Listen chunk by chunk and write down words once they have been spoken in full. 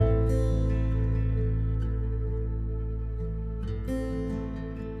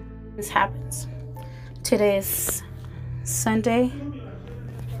This happens. Today is Sunday,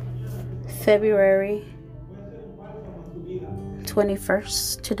 February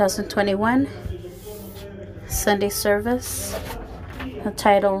 21st, 2021. Sunday service. The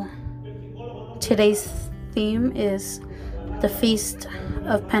title, today's theme is the Feast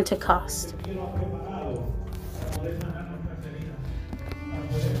of Pentecost.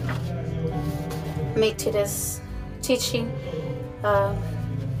 May today's teaching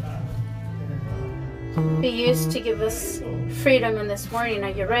be used to give us freedom in this morning.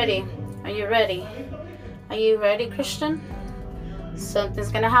 Are you ready? Are you ready? Are you ready, Christian?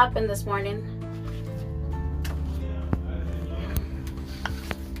 Something's gonna happen this morning.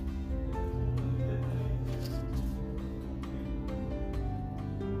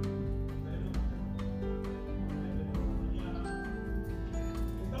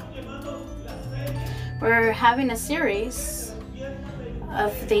 We're having a series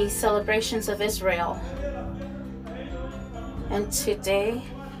of the celebrations of Israel. And today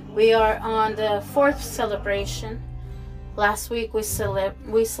we are on the fourth celebration. Last week we celebrated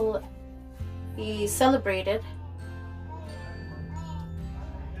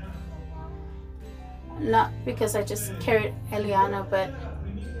not because I just carried Eliana, but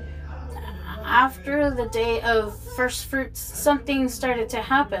after the day of first fruits, something started to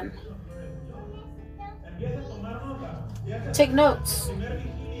happen. Take notes.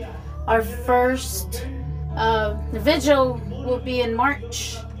 Our first vigil will be in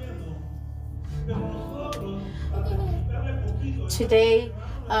March. Today,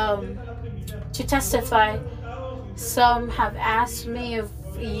 to testify, some have asked me if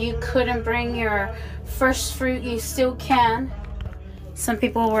you couldn't bring your first fruit. You still can. Some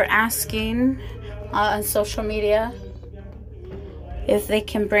people were asking on social media if they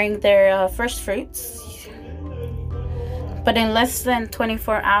can bring their first fruits. But in less than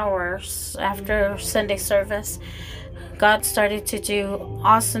 24 hours after Sunday service, God started to do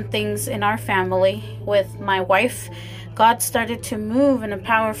awesome things in our family with my wife. God started to move in a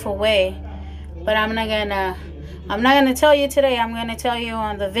powerful way. But I'm not gonna tell you today. I'm gonna tell you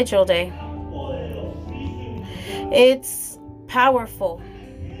on the vigil day. It's powerful.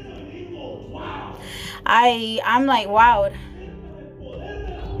 I'm like wowed.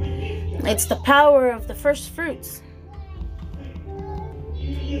 It's the power of the first fruits.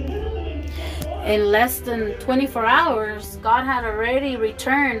 In less than 24 hours, God had already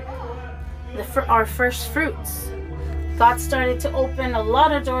returned our first fruits. God started to open a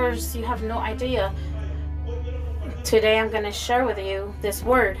lot of doors you have no idea. Today I'm going to share with you this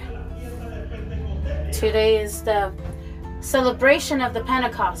word. Today is the celebration of the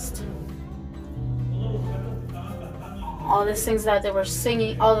Pentecost. All the things that they were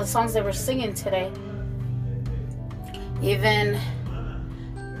singing, all the songs they were singing today. Even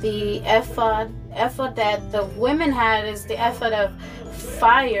the ephod that the women had is the ephod of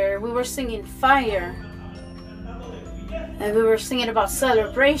fire. We were singing fire. And we were singing about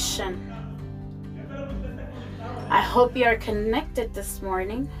celebration. I hope you are connected this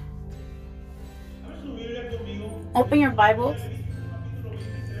morning. Open your Bible.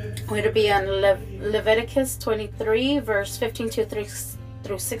 We're to be on Leviticus 23, verse 15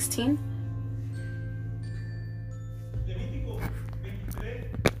 through 16.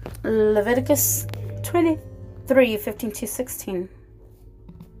 Leviticus 23, 15 to 16.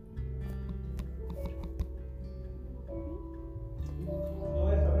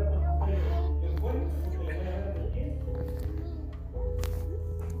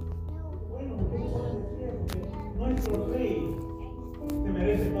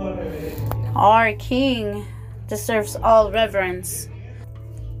 Our King deserves all reverence.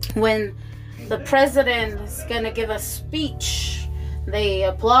 When the president is going to give a speech, they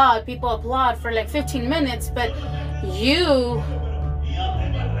applaud, people applaud for like 15 minutes, but you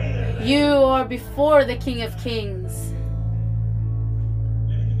are before the King of Kings.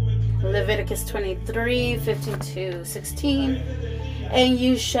 Leviticus 23, 15 to 16. And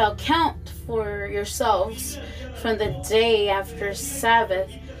you shall count for yourselves from the day after Sabbath,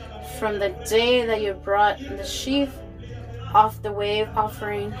 from the day that you brought the sheaf off the wave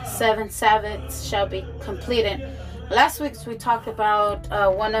offering, 7 Sabbaths shall be completed. Last week we talked about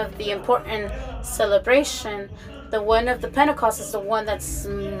one of the important celebration. The one of the Pentecost is the one that's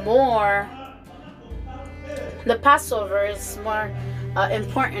more, the Passover is more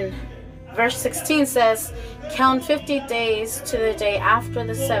important. Verse 16 says, count 50 days to the day after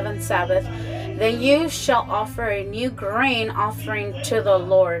the 7th Sabbath. Then you shall offer a new grain offering to the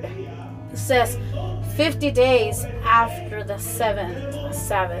Lord. It says 50 days after the 7th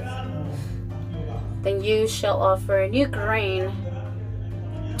Sabbath. Then you shall offer a new grain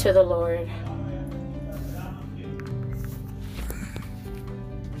to the Lord.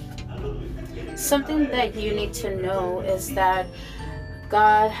 Something that you need to know is that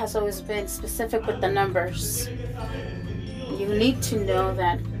God has always been specific with the numbers. You need to know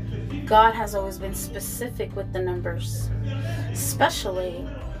that God has always been specific with the numbers, especially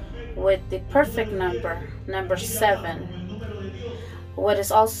with the perfect number, number 7, what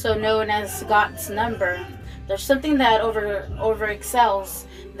is also known as God's number. There's something that over excels,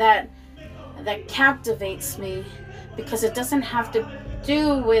 that captivates me, because it doesn't have to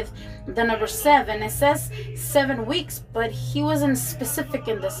do with the number 7. It says 7 weeks, but he wasn't specific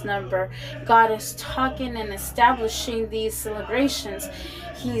in this number. God is talking and establishing these celebrations.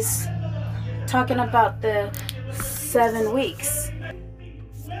 He's talking about the 7 weeks.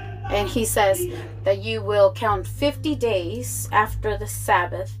 And he says that you will count 50 days after the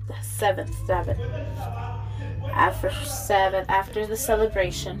Sabbath, the 7th Sabbath. After the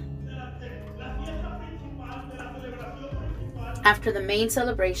celebration. After the main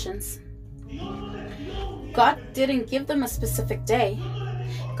celebrations. God didn't give them a specific day.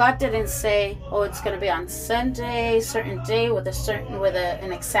 God didn't say, oh, it's going to be on Sunday, certain day with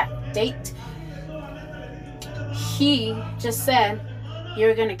an exact date. He just said,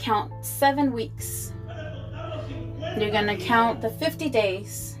 you're going to count 7 weeks. You're going to count the 50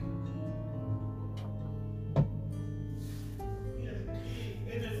 days.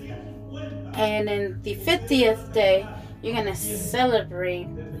 And in the 50th day, you're going to celebrate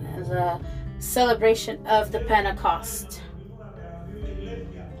the celebration of the Pentecost.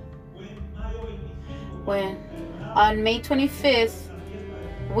 When on May 25th,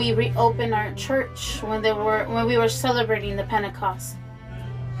 we reopened our church when we were celebrating the Pentecost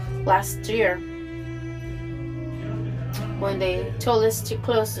last year. When they told us to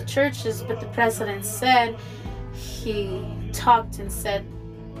close the churches, but the president said, he talked and said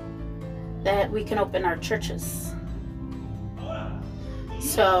that we can open our churches.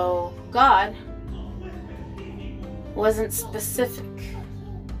 So God wasn't specific.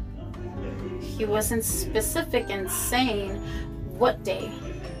 He wasn't specific in saying what day.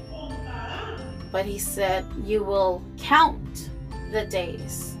 But he said, you will count the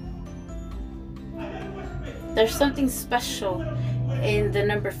days. There's something special in the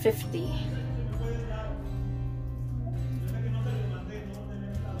number 50.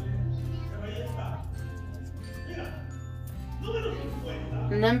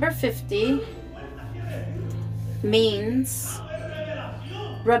 Number 50 means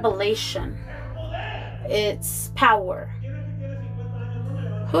revelation. It's power.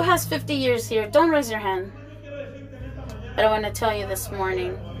 Who has 50 years here? Don't raise your hand. But I want to tell you this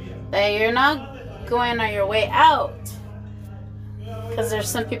morning that you're not going on your way out. Because there's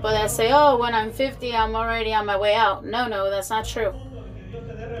some people that say, oh, when I'm 50, I'm already on my way out. No, that's not true.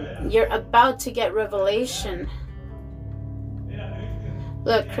 You're about to get revelation.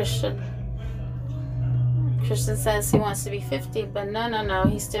 Look, Christian says he wants to be 50, but no,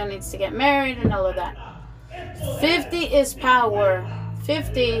 he still needs to get married and all of that. 50 is power.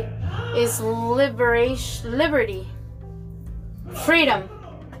 50 is liberation, liberty, freedom.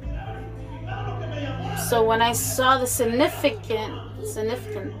 So when I saw the significant,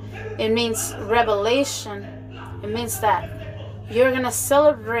 it means revelation. It means that you're going to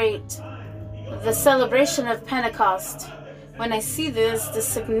celebrate the celebration of Pentecost. When I see this, the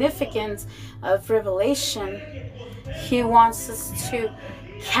significance of revelation, he wants us to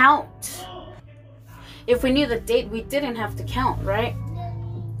count. If we knew the date, we didn't have to count, right?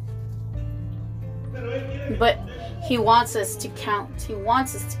 But he wants us to count. He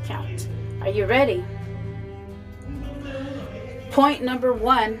wants us to count. Are you ready? Point number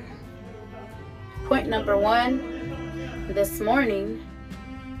one this morning,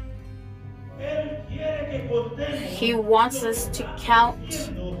 he wants us to count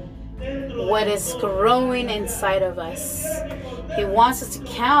what is growing inside of us. He wants us to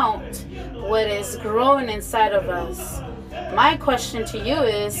count what is growing inside of us. My question to you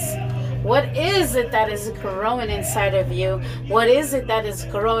is, what is it that is growing inside of you? What is it that is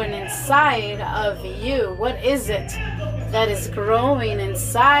growing inside of you? What is it that is growing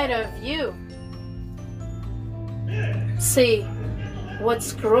inside of you? See,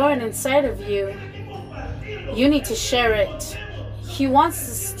 what's growing inside of you, you need to share it. He wants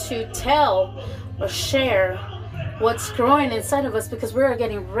us to tell or share what's growing inside of us, because we are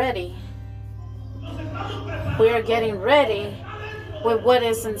getting ready. We are getting ready with what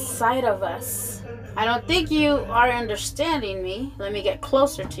is inside of us. I don't think you are understanding me. Let me get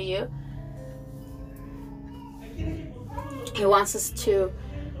closer to you. He wants us to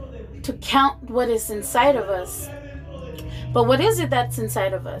count what is inside of us. But what is it that's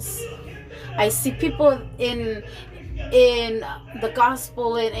inside of us? I see people in the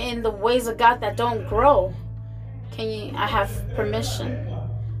gospel and in the ways of God that don't grow. I have permission.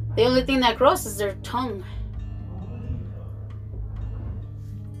 The only thing that grows is their tongue.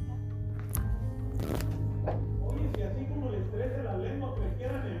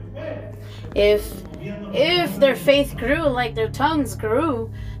 If their faith grew like their tongues grew,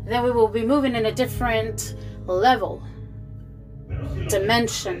 then we will be moving in a different level,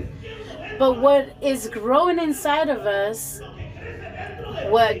 dimension. But what is growing inside of us,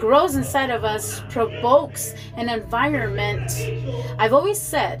 what grows inside of us provokes an environment. I've always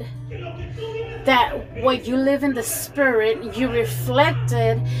said that when you live in the spirit, you reflect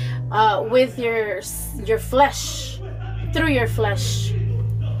it with your flesh, through your flesh.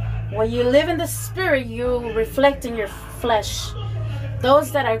 When you live in the spirit, you reflect in your flesh.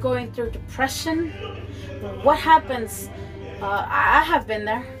 Those that are going through depression, what happens? I have been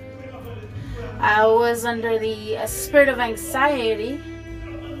there. I was under the spirit of anxiety.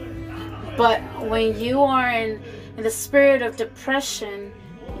 But when you are in the spirit of depression,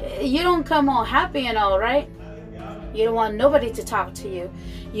 you don't come all happy and all, right? You don't want nobody to talk to you.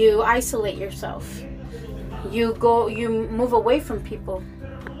 You isolate yourself. You move away from people.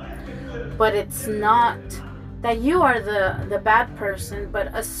 But it's not that you are the bad person, but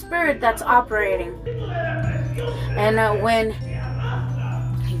a spirit that's operating. And when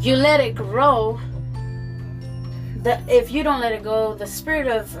you let it grow, if you don't let it go, the spirit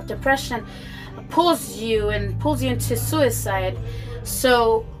of depression pulls you into suicide.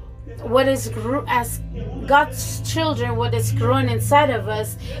 So what is as God's children, what is growing inside of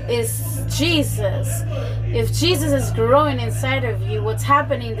us is Jesus. If Jesus is growing inside of you, what's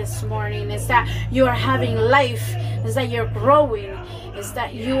happening this morning is that you are having life, is that you're growing, is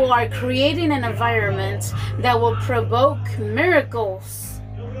that you are creating an environment that will provoke miracles.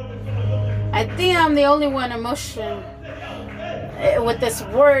 I think I'm the only one emotion with this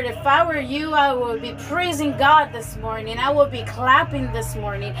word. If I were you, I would be praising God this morning. I would be clapping this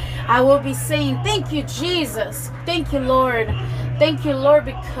morning. I will be saying, thank you, Jesus. Thank you, Lord. Thank you, Lord,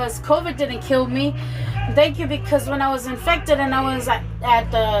 because COVID didn't kill me. Thank you because when I was infected and I was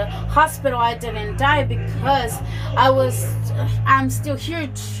at the hospital, I didn't die because I'm still here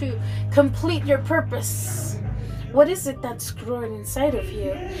to complete your purpose. What is it that's growing inside of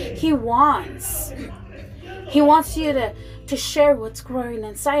you? He wants you to share what's growing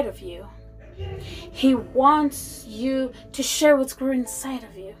inside of you. He wants you to share what's growing inside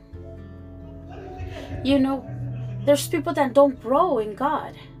of you. You know, there's people that don't grow in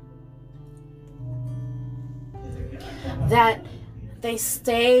God. That they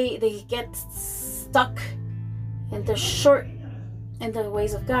get stuck and they're short in the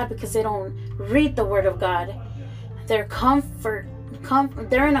ways of God because they don't read the Word of God. They're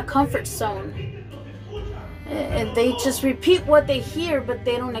they're in a comfort zone. And they just repeat what they hear, but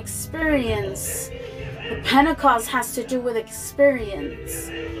they don't experience. The Pentecost has to do with experience.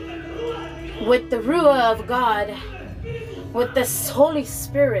 With the Ruah of God. With this Holy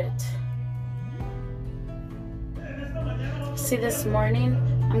Spirit. See, this morning,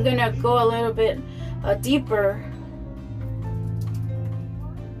 I'm going to go a little bit deeper.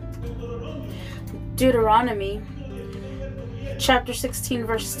 Deuteronomy chapter 16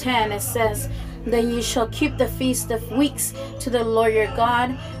 verse 10, it says, "Then you shall keep the feast of weeks to the Lord your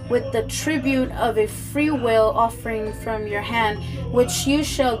God with the tribute of a freewill offering from your hand, which you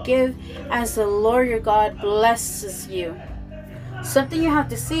shall give as the Lord your God blesses you." Something you have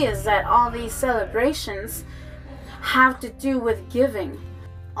to see is that all these celebrations have to do with giving.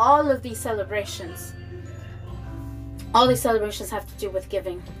 All these celebrations have to do with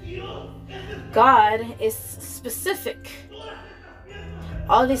giving. God is specific.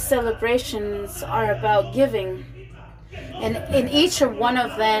 All these celebrations are about giving. And in each one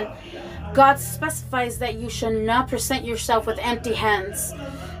of them, God specifies that you should not present yourself with empty hands.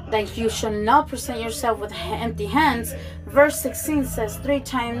 That you should not present yourself with empty hands. Verse 16 says, 3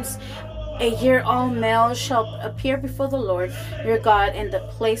 times a year all males shall appear before the Lord your God in the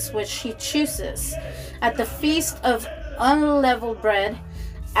place which he chooses. At the feast of unleavened bread,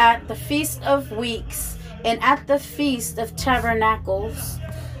 at the feast of weeks, and at the feast of tabernacles.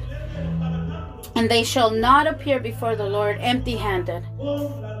 And they shall not appear before the Lord empty-handed.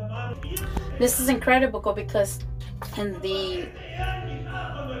 This is incredible because in the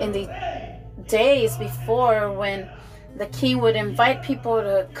days before, when the king would invite people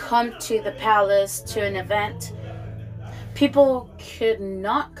to come to the palace to an event, people could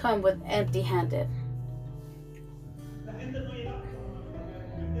not come with empty-handed.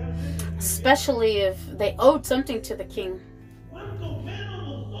 Especially if they owed something to the king.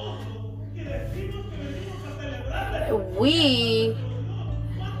 we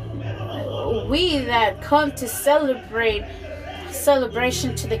that come to celebration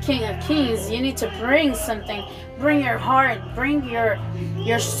to the King of Kings, you need to bring something. Bring your heart, bring your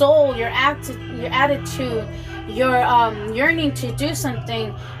soul, your attitude, your yearning to do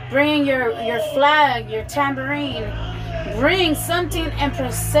something. Bring your flag, your tambourine. Bring something and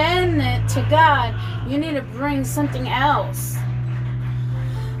present it to God. You need to bring something else.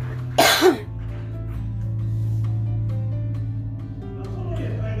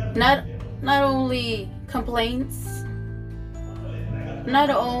 Not only complaints, not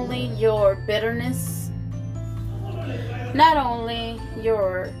only your bitterness, not only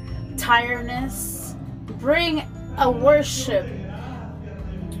your tiredness. Bring a worship.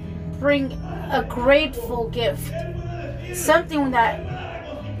 Bring a grateful gift. Something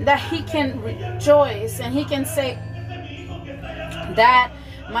that he can rejoice and he can say that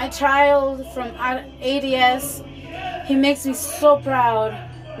my child from ADS, he makes me so proud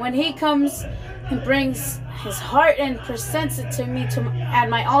when he comes and brings his heart and presents it to me at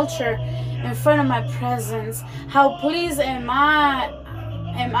my altar in front of my presence. How pleased am I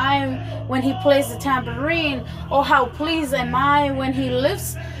when he plays the tambourine, or how pleased am I when he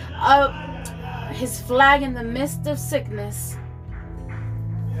lifts up his flag in the midst of sickness.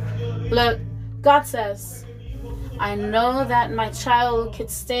 Look, God says, I know that my child could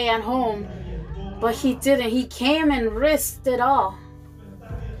stay at home, but he didn't. He came and risked it all.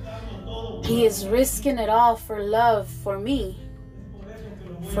 He is risking it all for love, for me,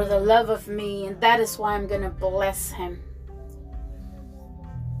 for the love of me, and that is why I'm going to bless him.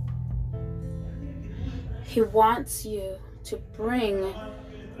 He wants you to bring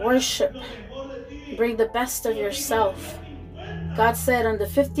worship, bring the best of yourself. God said on the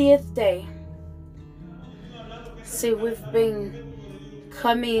 50th day, see, we've been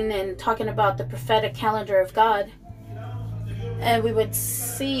coming and talking about the prophetic calendar of God, and we would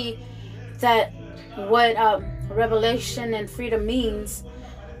see that what revelation and freedom means.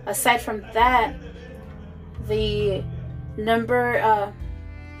 Aside from that, the number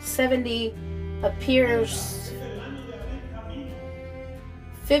 70 appears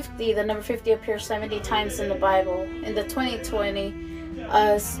 50. The number 50 appears 70 times in the Bible. In the 2020,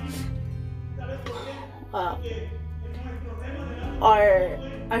 our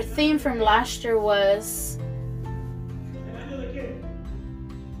theme from last year was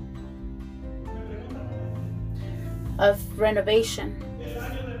of renovation.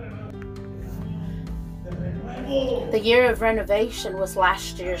 The year of renovation was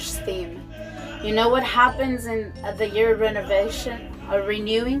last year's theme. You know what happens in the year of renovation or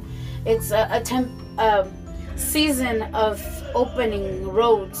renewing? It's a season of opening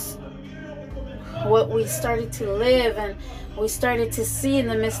roads. What we started to live and we started to see in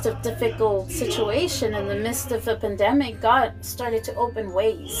the midst of difficult situation, in the midst of a pandemic, God started to open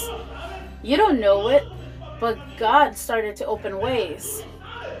ways. You don't know it, but God started to open ways.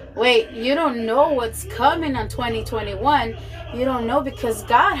 Wait, you don't know what's coming on 2021. You don't know because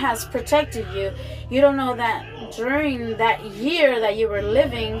God has protected you. You don't know that during that year that you were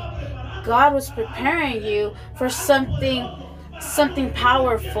living, God was preparing you for something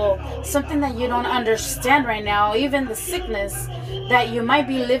powerful, something that you don't understand right now. Even the sickness that you might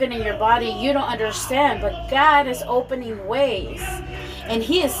be living in your body, you don't understand, but God is opening ways. And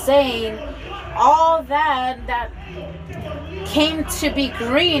He is saying, all that came to be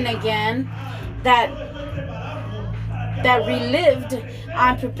green again, that relived,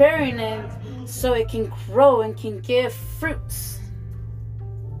 I'm preparing it so it can grow and can give fruits.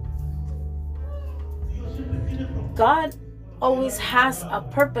 God always has a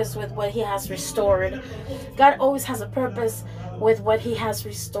purpose with what He has restored. God always has a purpose with what He has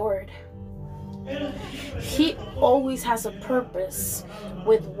restored. He always has a purpose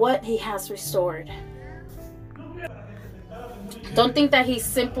with what He has restored. Don't think that He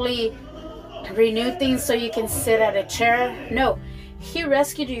simply renewed things so you can sit at a chair. No, He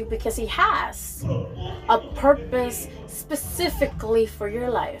rescued you because He has a purpose specifically for your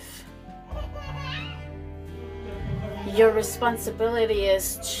life. Your responsibility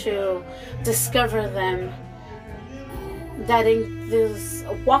is to discover them, that in this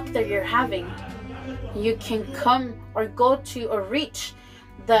walk that you're having, you can come or go to or reach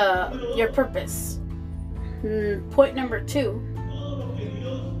your purpose. Point number 2,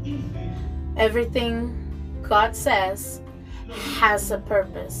 everything God says has a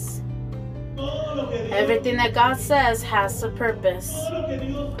purpose. Everything that God says has a purpose.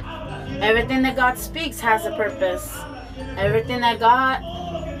 Everything that God speaks has a purpose. Everything that God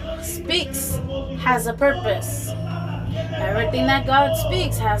speaks has a purpose. Everything that God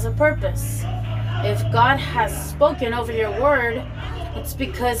speaks has a purpose. If God has spoken over your word, it's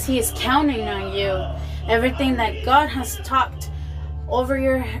because He is counting on you. Everything that God has talked over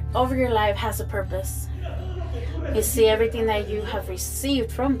your life has a purpose. You see, everything that you have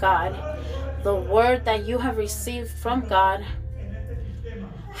received from God, the word that you have received from God,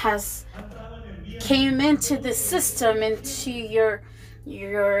 has came into the system, into your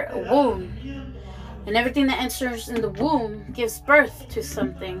womb. And everything that enters in the womb gives birth to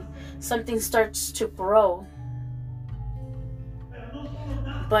something. Something starts to grow.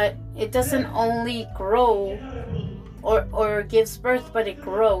 But it doesn't only grow or gives birth, but it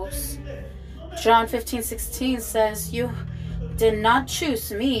grows. John 15:16 says, "You did not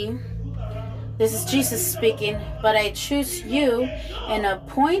choose me." This is Jesus speaking. "But I choose you and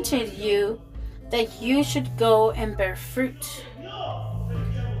appointed you that you should go and bear fruit."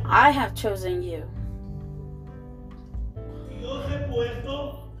 I have chosen you.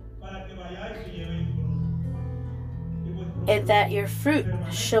 And that your fruit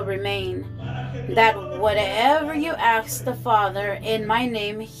shall remain. That whatever you ask the Father in my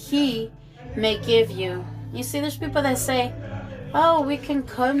name, He may give you. You see, there's people that say, oh, we can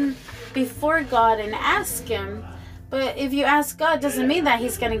come before God and ask Him. But if you ask God, doesn't mean that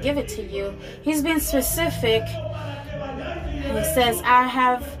He's going to give it to you. He's being specific. He says, I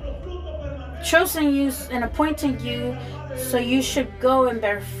have chosen you and appointed you, so you should go and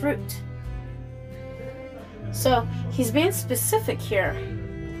bear fruit. So He's being specific here.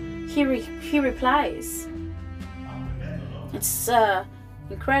 He replies. It's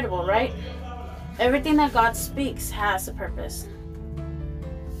incredible, right? Everything that God speaks has a purpose.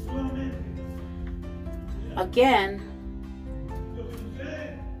 Again,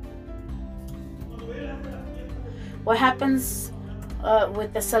 what happens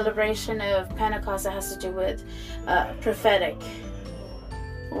with the celebration of Pentecost that has to do with prophetic?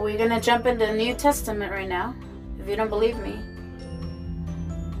 We're going to jump into the New Testament right now, if you don't believe me.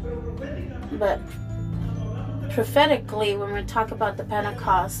 But prophetically, when we talk about the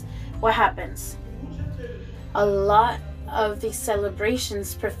Pentecost, what happens? A lot of these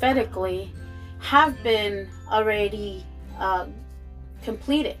celebrations prophetically have been already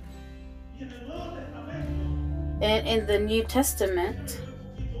completed. In the New Testament,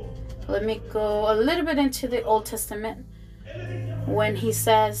 let me go a little bit into the Old Testament, when He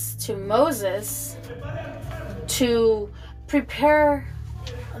says to Moses to prepare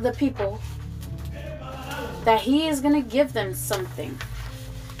the people, that He is going to give them something.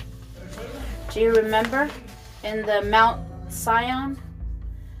 Do you remember in the Mount Zion?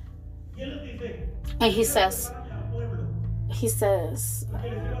 And He says,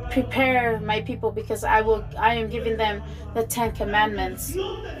 prepare my people, because I am giving them the 10 Commandments.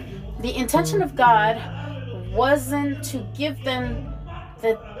 The intention of God wasn't to give them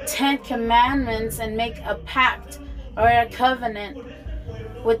the 10 Commandments and make a pact or a covenant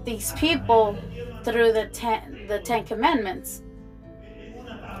with these people through the 10 Commandments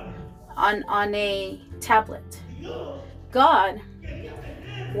on a tablet. God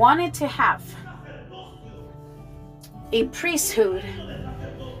wanted to have a priesthood,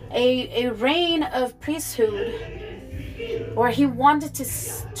 a reign of priesthood, where He wanted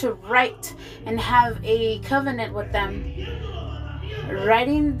to write and have a covenant with them,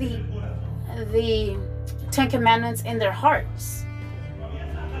 writing the 10 Commandments in their hearts.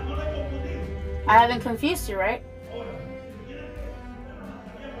 I haven't confused you, right?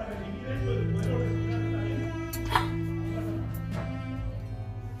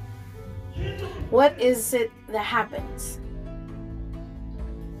 What is it that happens?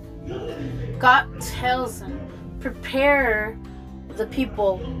 God tells them, prepare the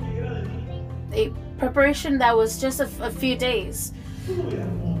people. A preparation that was just a few days.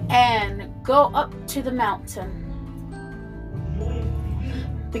 And go up to the mountain,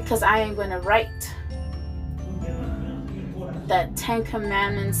 because I am going to write the 10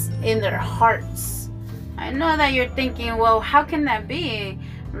 Commandments in their hearts. I know that you're thinking, well, how can that be?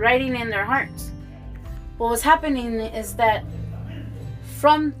 Writing in their hearts. What was happening is that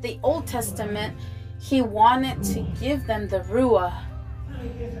from the Old Testament, He wanted to give them the Ruah.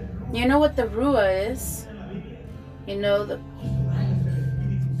 You know what the Ruah is? You know,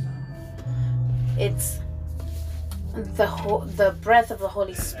 it's the breath of the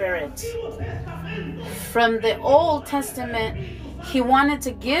Holy Spirit. From the Old Testament, He wanted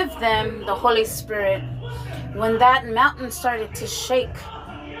to give them the Holy Spirit. When that mountain started to shake,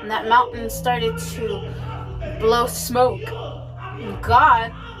 and that mountain started to blow smoke,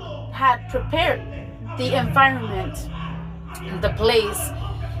 God had prepared the environment, the place.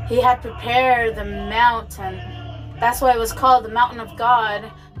 He had prepared the mountain. That's why it was called the mountain of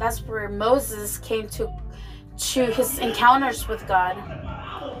God, that's where Moses came to his encounters with God.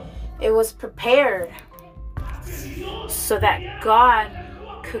 It was prepared so that God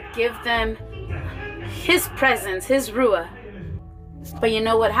could give them his presence, his ruah. But you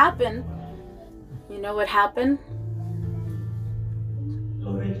know what happened? You know what happened?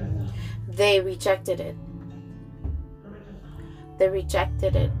 They rejected it. They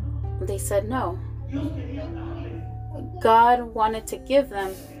rejected it. They said no. God wanted to give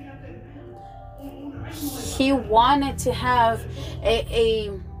them. He wanted to have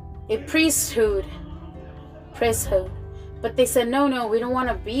a priesthood. But they said, no, we don't want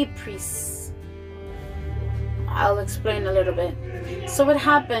to be priests. I'll explain a little bit. So what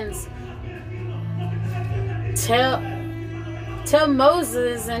happens? Tell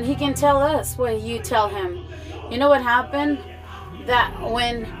Moses, and he can tell us what you tell him. You know what happened? That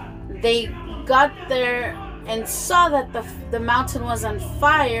when they got there and saw that the mountain was on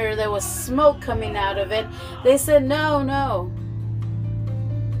fire, there was smoke coming out of it, they said, no.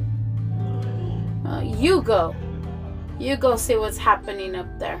 You go see what's happening up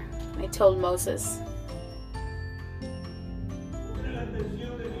there. They told Moses.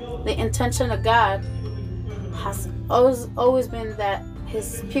 The intention of God has always been that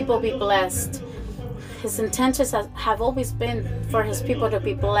his people be blessed. His intentions have always been for his people to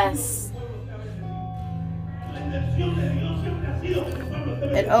be blessed.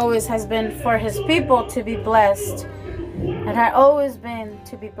 It always has been for his people to be blessed. It had always been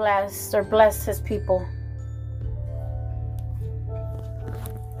to be blessed or bless his people.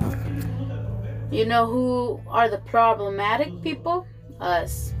 You know who are the problematic people?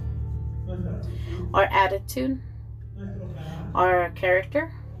 Us. Our attitude, our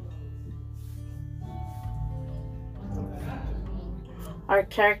character. Our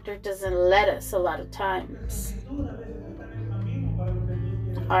character doesn't let us a lot of times.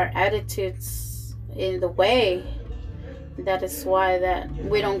 Our attitudes in the way. That is why that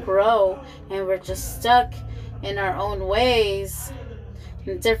we don't grow and we're just stuck in our own ways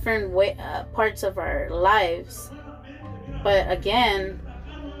in different parts of our lives. But again,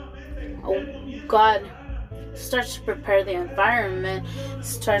 God starts to prepare the environment,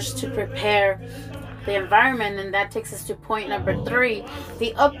 and that takes us to point number 3,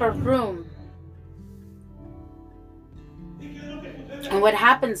 the upper room. And what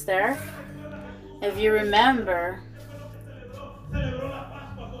happens there, if you remember,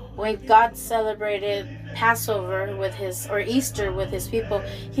 when God celebrated Passover or Easter with his people,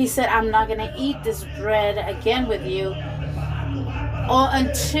 he said, I'm not going to eat this bread again with you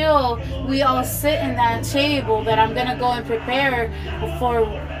until we all sit in that table that I'm going to go and prepare for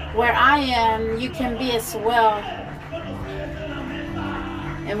where I am, you can be as well.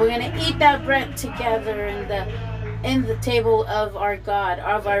 And we're going to eat that bread together in the table of our God,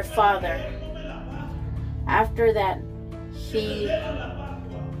 of our Father. After that, he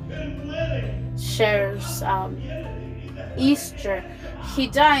shares Easter. He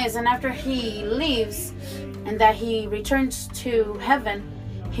dies, and after he leaves and that he returns to heaven,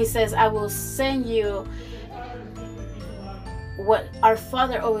 he says, I will send you what our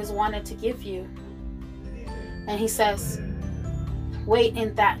Father always wanted to give you. And he says, wait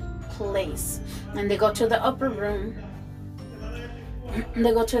in that place. And they go to the upper room.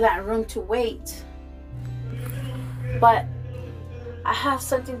 They go to that room to wait. But I have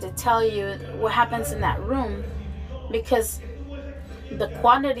something to tell you what happens in that room, because the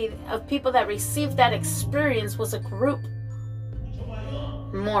quantity of people that received that experience was a group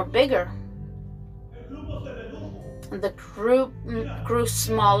more bigger. The group grew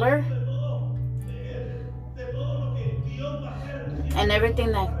smaller, and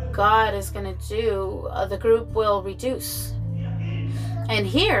everything that God is going to do, the group will reduce. And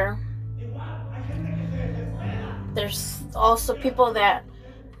here, there's also people that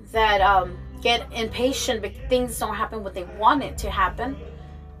get impatient because things don't happen what they want it to happen.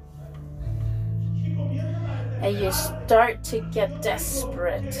 And you start to get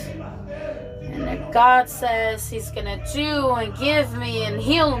desperate. And then God says he's going to do and give me and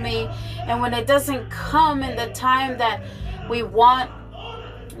heal me. And when it doesn't come in the time that we want,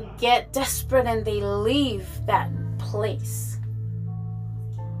 get desperate and they leave that place.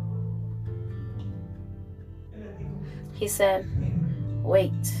 He said,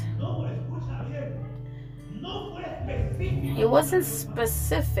 wait. He wasn't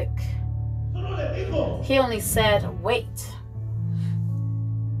specific. He only said, wait.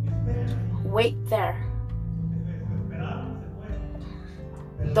 Wait there.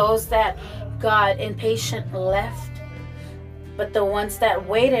 Those that got impatient left, but the ones that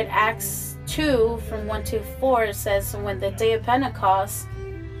waited, Acts 2 from 1 to 4 says, when the day of Pentecost,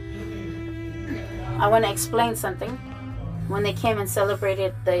 I want to explain something. When they came and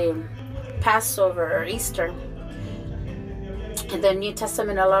celebrated the Passover or Easter, in the New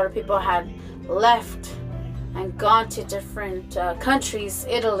Testament, a lot of people had left and gone to different countries,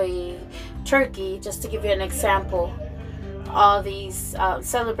 Italy, Turkey, just to give you an example. All these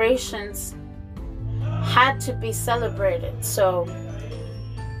celebrations had to be celebrated. So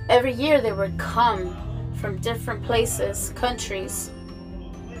every year they would come from different places, countries.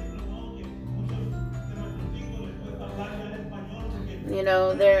 You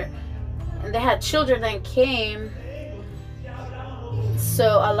know, they had children that came, so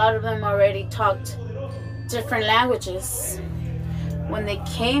a lot of them already talked different languages. When they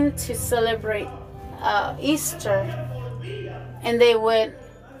came to celebrate Easter, and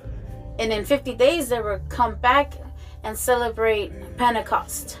in 50 days they would come back and celebrate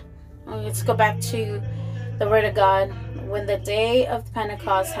Pentecost. Let's go back to the Word of God. When the day of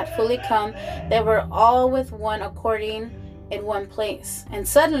Pentecost had fully come, they were all with one according in one place. And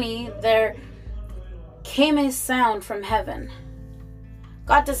suddenly there came a sound from heaven.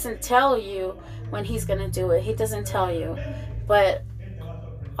 God doesn't tell you when He's going to do it. He doesn't tell you. But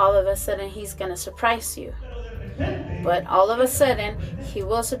all of a sudden He's going to surprise you. But all of a sudden He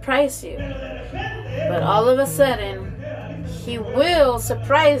will surprise you. But all of a sudden He will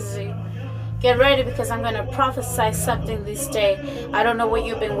surprise you. Get ready, because I'm going to prophesy something this day. I don't know what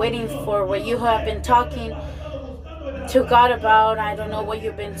you've been waiting for, what you have been talking to God about. I don't know what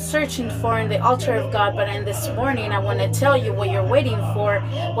you've been searching for in the altar of God, but in this morning I want to tell you what you're waiting for.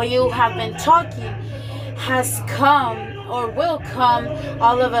 What you have been talking has come or will come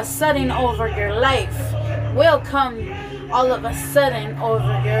all of a sudden over your life. Will come all of a sudden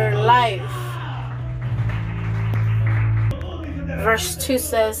over your life. Verse 2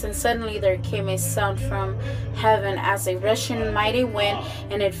 says, and suddenly there came a sound from heaven as a rushing mighty wind,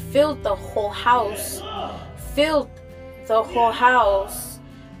 and it filled the whole house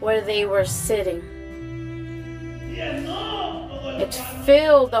where they were sitting. It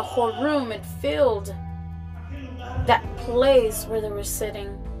filled the whole room. It filled that place where they were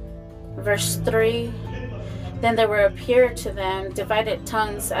sitting. Verse 3, then there were appeared to them divided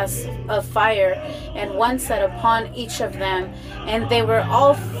tongues as of fire, and one sat upon each of them. And they were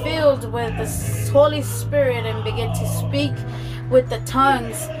all filled with the Holy Spirit and began to speak with the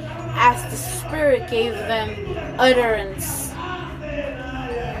tongues as the Spirit gave them utterance.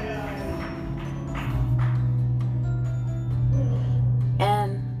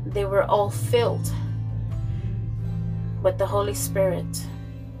 And they were all filled with the Holy Spirit.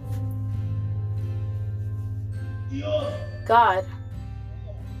 God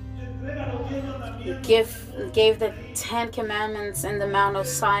gave the 10 Commandments in the Mount of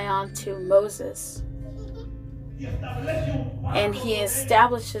Zion to Moses. And He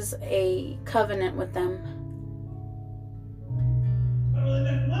establishes a covenant with them.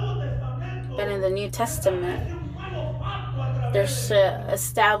 But in the New Testament, there's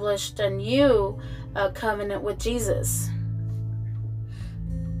established a new covenant with Jesus.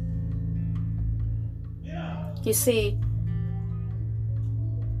 You see,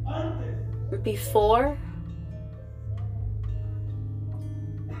 before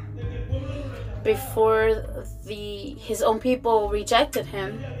his own people rejected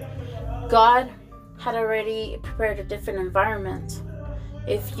Him, God had already prepared a different environment.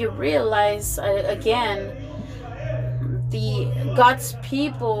 If you realize, again, God's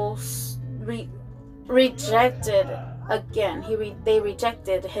people rejected again. They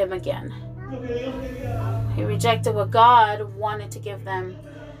rejected Him again. He rejected what God wanted to give them.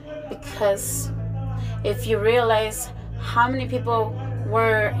 Because if you realize how many people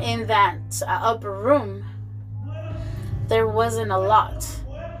were in that upper room, there wasn't a lot.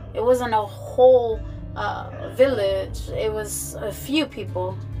 It wasn't a whole village. It was a few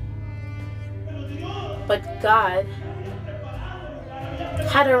people. But God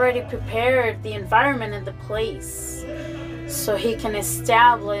had already prepared the environment and the place so He can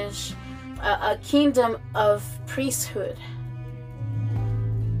establish a kingdom of priesthood.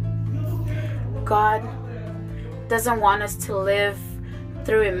 God doesn't want us to live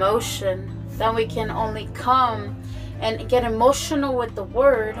through emotion. Then we can only come and get emotional with the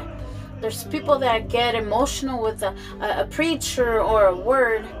word. There's people that get emotional with a preacher or a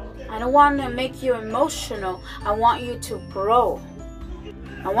word. I don't want to make you emotional. I want you to grow.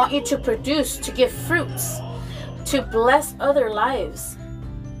 I want you to produce, to give fruits, to bless other lives.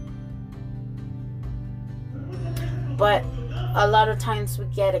 But a lot of times we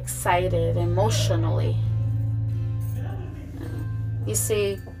get excited emotionally. You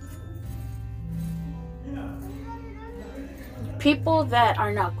see, people that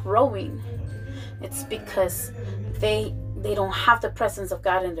are not growing, It's because they don't have the presence of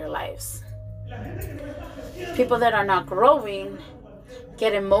God in their lives. People that are not growing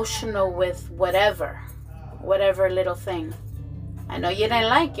get emotional with whatever little thing. I know you didn't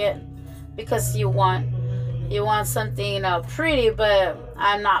like it because you want something pretty, but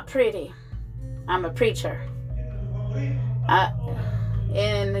I'm not pretty. I'm a preacher.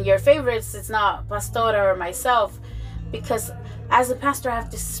 In your favorites, it's not Pastora or myself, because as a pastor, I have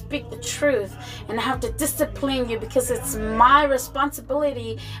to speak the truth and I have to discipline you because it's my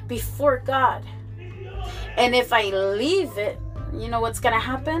responsibility before God. And if I leave it, you know what's going to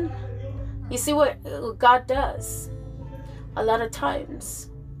happen? You see what God does? A lot of times,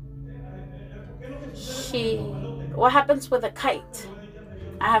 what happens with a kite?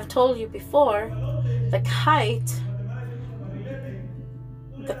 I have told you before, the kite,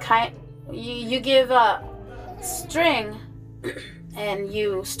 you give a string and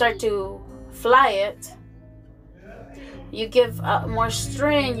you start to fly it. You give more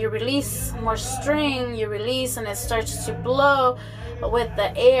string, you release more string, you release, and it starts to blow with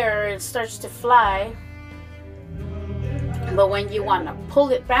the air, it starts to fly. But when you want to pull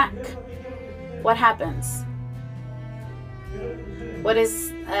it back, what happens? What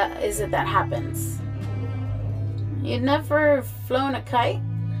is it that happens? You never flown a kite?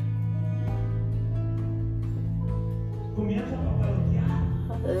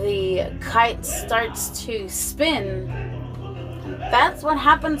 The kite starts to spin. That's what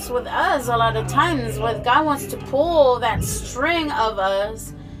happens with us a lot of times. When God wants to pull that string of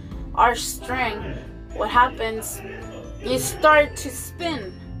us, our string, what happens? You start to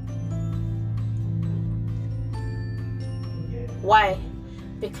spin. Why?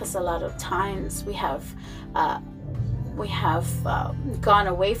 Because a lot of times we have gone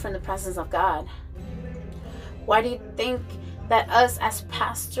away from the presence of God. Why do you think that us as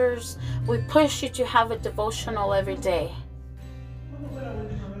pastors, we push you to have a devotional every day?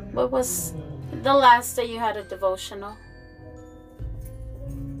 What was the last day you had a devotional?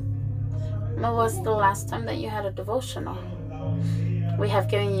 When was the last time that you had a devotional? We have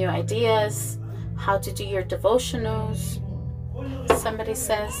given you ideas how to do your devotionals. Somebody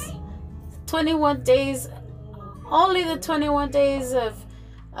says 21 days, only the 21 days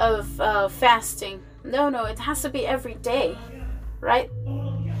of fasting. No, it has to be every day, right?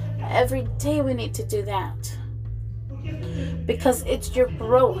 Every day we need to do that, because it's your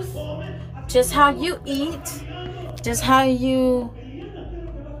growth. Just how you eat, just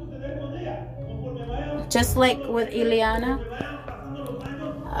like with Ileana,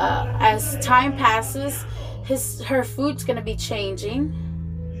 as time passes, her food's gonna be changing.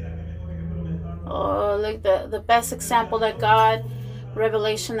 Oh, look, the best example that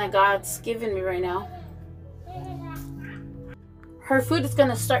revelation that God's given me right now. Her food is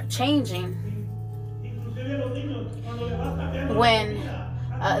gonna start changing. When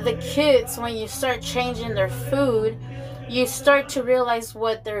the kids, when you start changing their food, you start to realize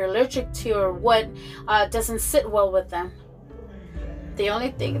what they're allergic to or what doesn't sit well with them. The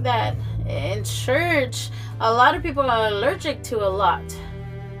only thing that in church, a lot of people are allergic to a lot.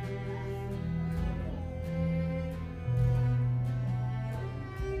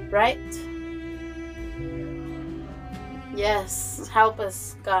 Right? Yes, help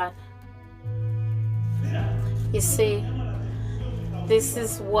us, God. You see, this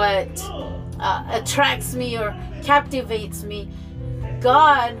is what attracts me or captivates me.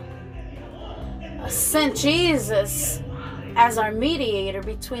 God sent Jesus as our mediator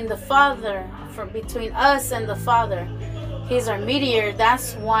between the Father, between us and the Father. He's our mediator.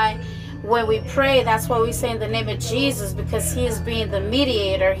 That's why when we pray, that's why we say in the name of Jesus, because He is being the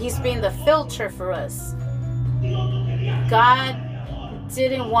mediator. He's being the filter for us. God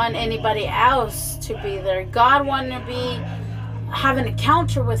didn't want anybody else to be there. God wanted to have an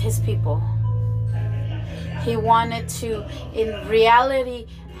encounter with His people. He wanted to, in reality,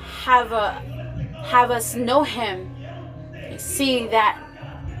 have us know Him. See that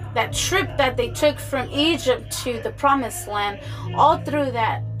trip that they took from Egypt to the Promised Land, all through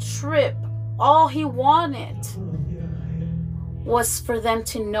that trip, all He wanted was for them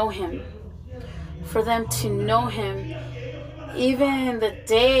to know Him. For them to know Him. Even in the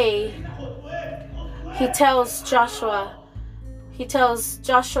day, He tells Joshua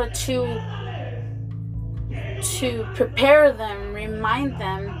to prepare them, remind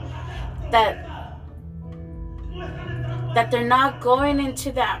them that they're not going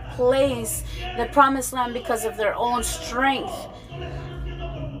into that place, the Promised Land, because of their own strength.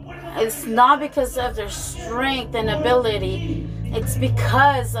 It's not because of their strength and ability. It's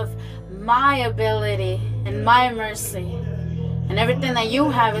because of my ability and my mercy And everything that you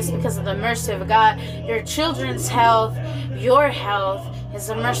have is because of the mercy of God. Your children's health, your health is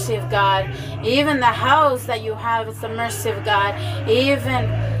the mercy of God. Even the house that you have is the mercy of God. Even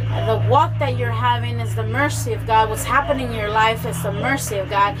the walk that you're having is the mercy of God. What's happening in your life is the mercy of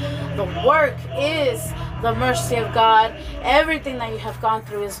God. The work is the mercy of God. Everything that you have gone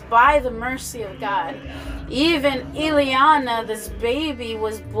through is by the mercy of God. Even Ileana, this baby,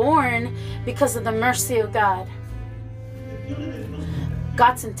 was born because of the mercy of God.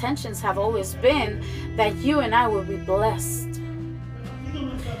 God's intentions have always been that you and I will be blessed.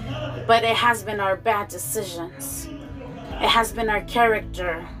 But it has been our bad decisions. It has been our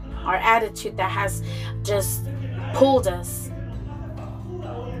character, our attitude that has just pulled us.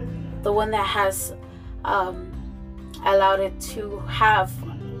 The one that has allowed it to have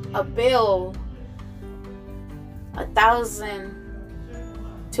a bill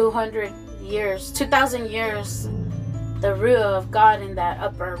 1,200 years, 2,000 years, the Ruah of God in that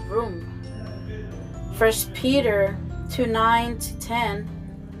upper room. 1 Peter 2:9-10.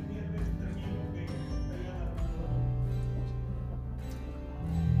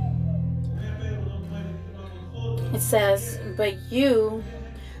 It says, but you,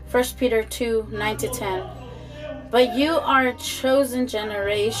 1 Peter 2:9-10, but you are a chosen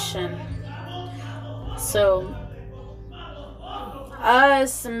generation. So,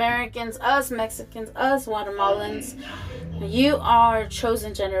 us Americans, us Mexicans, us Guatemalans, you are a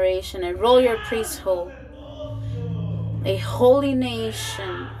chosen generation, a royal priesthood, a holy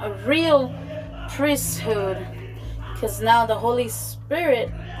nation, a real priesthood, because now the Holy Spirit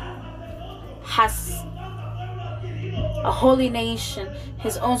has a holy nation,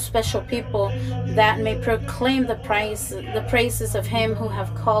 his own special people that may proclaim the praises of him who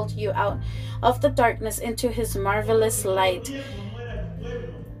have called you out of the darkness into his marvelous light,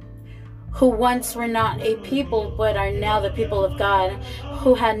 who once were not a people but are now the people of God,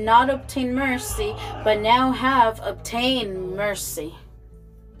 who had not obtained mercy but now have obtained mercy.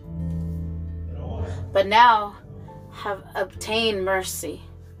 But now have obtained mercy.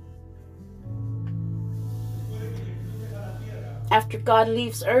 After God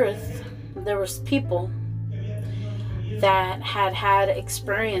leaves earth, there was people that had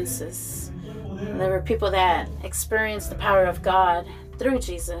experiences. There were people that experienced the power of God through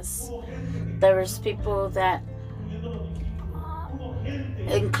Jesus. There was people that,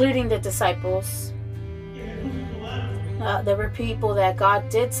 including the disciples, there were people that God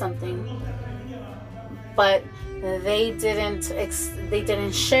did something, but they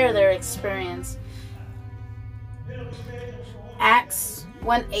didn't share their experience. Acts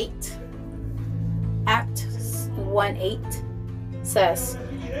 1:8 says,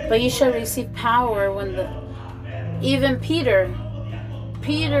 but you shall receive power when even Peter,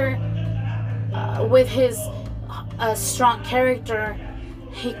 with his strong character,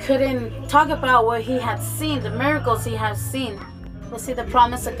 he couldn't talk about what he had seen, the miracles he had seen. Let's see, the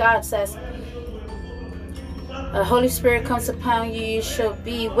promise of God says, the Holy Spirit comes upon you, you shall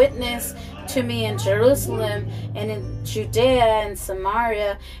be witness to me in Jerusalem and in Judea and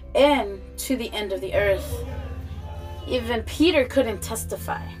Samaria and to the end of the earth. Even Peter couldn't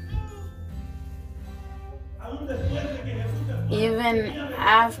testify. Even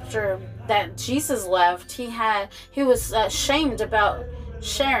after that Jesus left, he was ashamed about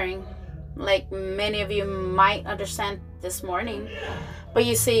sharing, like many of you might understand this morning. But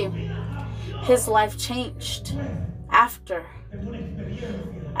you see, his life changed after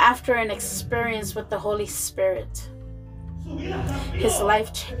an experience with the Holy Spirit. His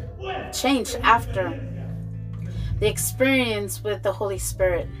life changed after the experience with the Holy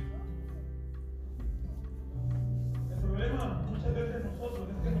Spirit.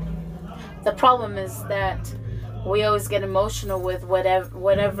 The problem is that we always get emotional with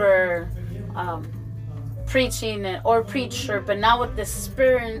whatever preaching or preacher, but not with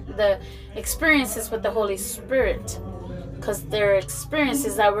the experiences with the Holy Spirit. Because there are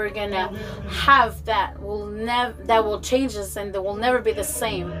experiences that we're gonna have that will change us, and that will never be the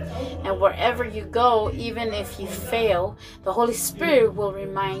same. And wherever you go, even if you fail, the Holy Spirit will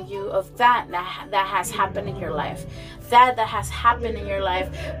remind you of that has happened in your life. That has happened in your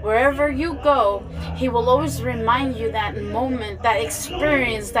life. Wherever you go, He will always remind you that moment, that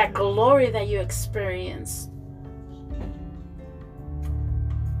experience, that glory that you experienced.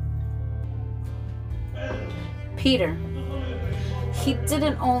 Peter, he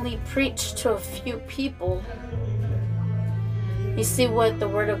didn't only preach to a few people. You see what the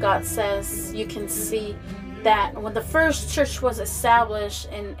Word of God says. You can see that when the first church was established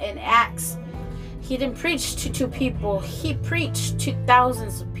in Acts, he didn't preach to 2 people. He preached to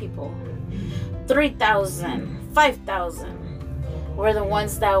thousands of people. 3,000, 5,000. were the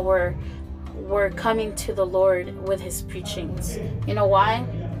ones that were coming to the Lord with his preachings. You know why?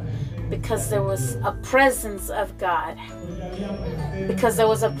 Because there was a presence of God. Because there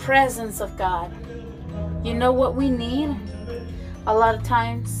was a presence of God. You know what we need a lot of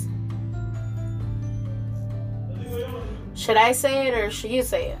times? Should I say it or should you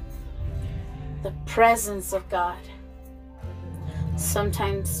say it? The presence of God.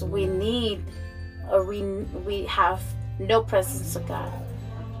 Sometimes we need, or we have no presence of God.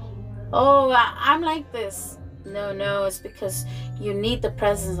 Oh, I'm like this. No, it's because you need the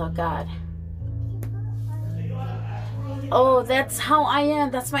presence of God. Oh, that's how I am.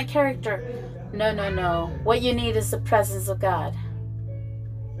 That's my character. No. What you need is the presence of God.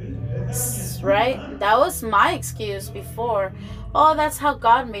 Right? That was my excuse before. Oh, that's how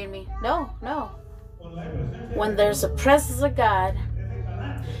God made me. No. When there's a presence of God,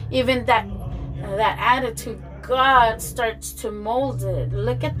 even that attitude, God starts to mold it.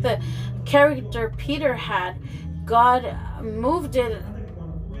 Look at the character Peter had. God moved it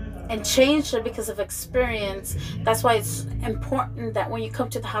and changed it because of experience. That's why it's important that when you come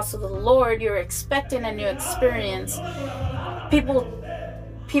to the house of the Lord, you're expecting a new experience.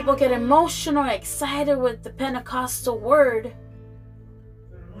 People get emotional, excited with the Pentecostal word,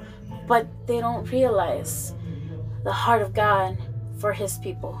 but they don't realize the heart of God for his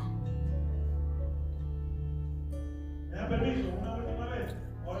people.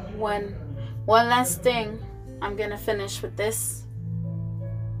 One last thing, I'm gonna finish with this.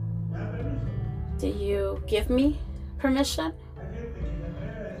 Do you give me permission?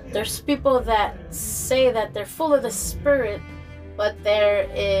 There's people that say that they're full of the Spirit, but they're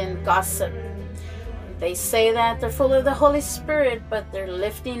in gossip. They say that they're full of the Holy Spirit, but they're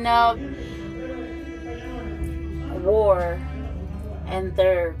lifting up war and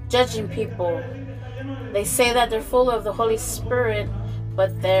they're judging people. They say that they're full of the Holy Spirit,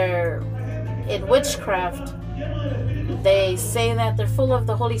 but they're in witchcraft. They say that they're full of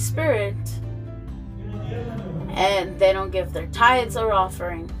the Holy Spirit, and they don't give their tithes or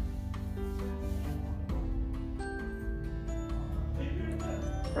offering.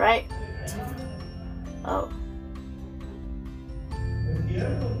 Right? Oh.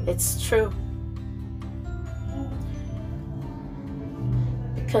 It's true.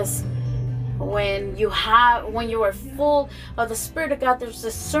 Because when you are full of the Spirit of God, there's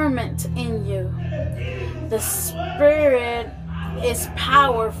discernment in you. The Spirit is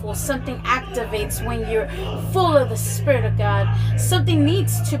powerful. Something activates when you're full of the Spirit of God. Something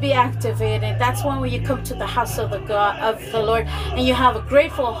needs to be activated. That's why when you come to the house of the Lord and you have a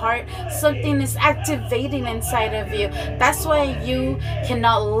grateful heart, something is activating inside of you. That's why you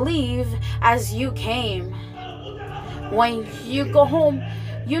cannot leave as you came. When you go home,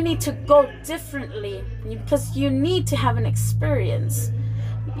 you need to go differently, because you need to have an experience.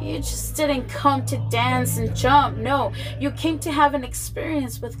 You just didn't come to dance and jump. No, you came to have an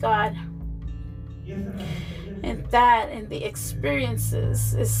experience with God. And the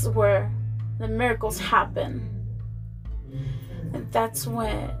experiences is where the miracles happen. And that's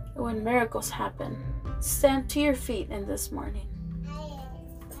when miracles happen. Stand to your feet in this morning.